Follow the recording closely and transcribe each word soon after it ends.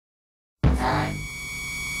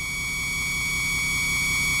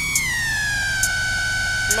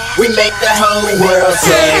We make the whole world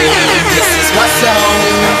say, this is my song,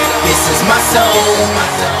 this is my song,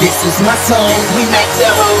 this is my song. We make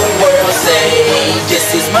the whole world say,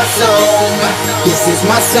 this is my song, this is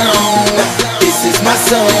my song, this is my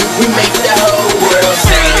song. We make the whole world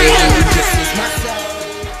say, this is my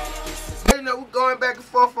song. You know, we going back and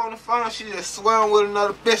forth on the phone. She just swam with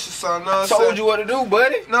another bitch or something. Know what I'm saying? Told you what to do,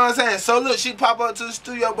 buddy. Know what I'm saying? So look, she pop up to the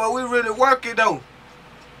studio, but we really working though.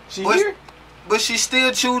 She here? But she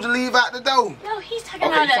still choose to leave out the door. No, he's talking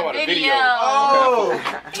about a video. Oh.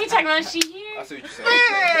 He talking about she here? I see what you're saying.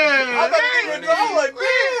 Man, I'm like,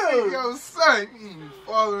 man. Yo, son, you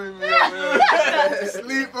following me over here.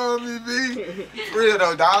 Sleep on me, B. Real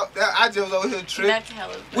though, dog. I just over here tripping.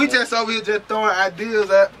 We just over here just throwing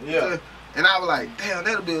ideas at. Yeah. And I was like, damn,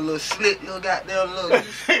 that'll be a little slick, little goddamn little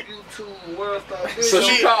YouTube world star video. So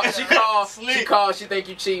she called, she think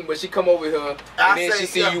you cheating, but she come over here, and then she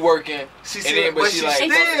see you working, She and said, then, but she like,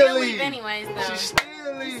 still leave anyways, though. She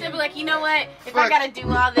still leave. She still be like, you know what? If I gotta do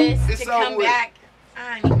all this to come back,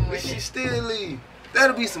 I ain't even with She it. still leave.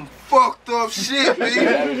 That'll be some fucked up shit, B.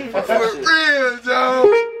 For real, Joe.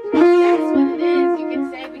 That's what it is. You can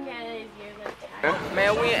say because you're like tired.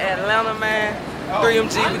 Man, we in Atlanta, man.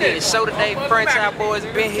 3MG, we did a show today. Franchise boys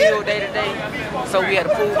been here day to day. So we had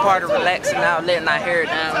a pool party, relaxing out, letting our hair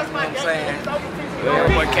down. You know what I'm saying? Well,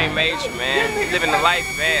 boy K Major, man. Living the life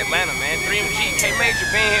of Atlanta, man. 3MG, K Major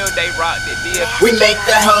been here, they rocked it. DFB. We make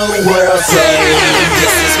the whole world say,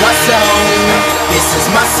 this is my song, this is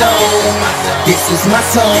my song, this is my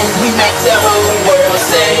song. We make the whole world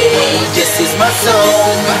say, this is my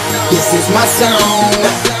song, this is my song,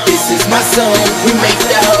 this is my song. We make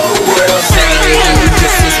the whole world say,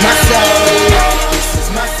 this is my song, this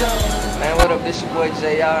is my song. Man, what up? This your boy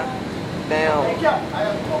JR. Damn,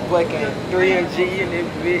 fucking 3MG and this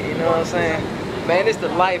bit, you know what I'm saying? Man, it's the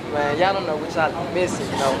life, man. Y'all don't know what y'all missing,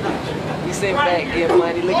 you know. We sitting back, getting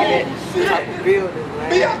money, looking at the type of building,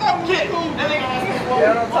 man. You know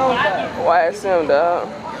what I'm talking about? YSM, dog.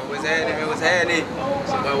 What's happening, man? What's happening?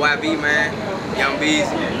 It's your boy R.i.p, man. Young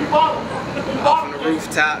Beezy. Up on the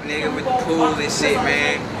rooftop, nigga, with the pools and shit,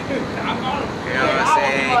 man. You know what I'm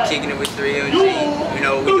saying? Kicking it with 3MG. You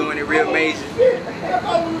know, we doing it real major.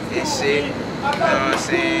 And shit. You know what I'm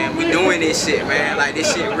saying? We doing this shit, man. Like,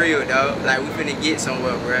 this shit real, dog. Like, we finna get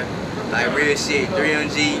somewhere, bruh. Like, real shit.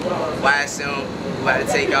 3MG, YSM, we about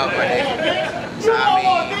to take off on that. So, I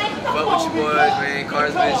mean, fuck with your boys, man.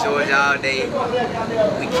 Cartersville, Georgia all day.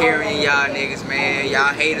 We carrying y'all niggas, man.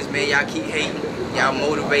 Y'all haters, man. Y'all keep hating. Y'all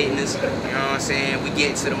motivating us. You know what I'm saying? We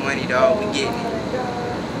getting to the money, dog. We getting it.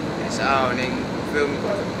 That's all, nigga. You feel me? You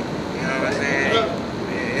know what I'm saying?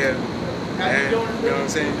 Yeah. You know what I'm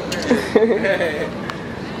saying?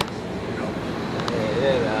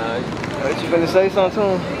 Yeah, what you finna say something to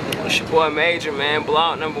him? It's your boy Major, man.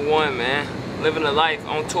 Blog #1, man. Living the life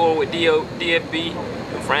on tour with DFB,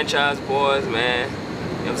 the franchise boys, man. You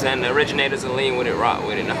know what I'm saying? The originators of Lean With It, Rock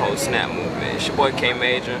With It, and the whole Snap movement. It's your boy K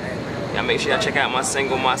Major. Y'all make sure y'all check out my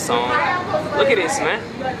single, my song. Look at this, man.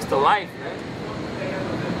 It's the life, man.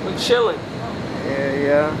 We chilling.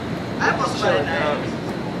 Yeah. Chilling, dog.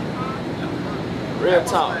 Real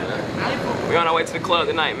talk, man. We on our way to the club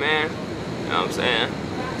tonight, man. You know what I'm saying?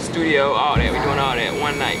 Studio, all that. We doing all that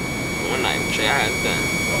one night. One night. Show y'all how it's done.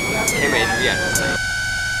 Hey, man, we got the thing.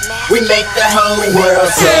 We make the whole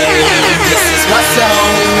world say, this is my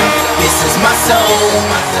song, this is my song,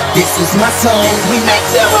 this is my song. We make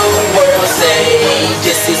the whole world say,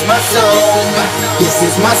 this is my song, this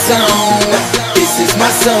is my song, this is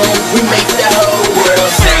my song. We make the whole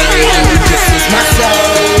world say, this is my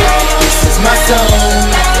song, this is my song,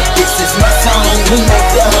 this is my song. We make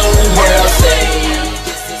the whole world say,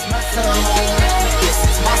 this is my song, this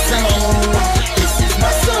is my song, this is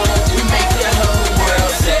my song. We make the whole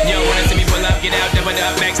world say. Yo, wanna see me pull up, get out, double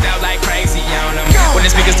up, maxed out like crazy on them. When the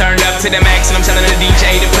speakers turned up to the max and I'm telling the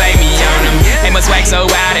DJ to play me on them. They must wax so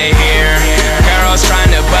out of here. Girls trying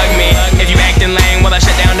to bug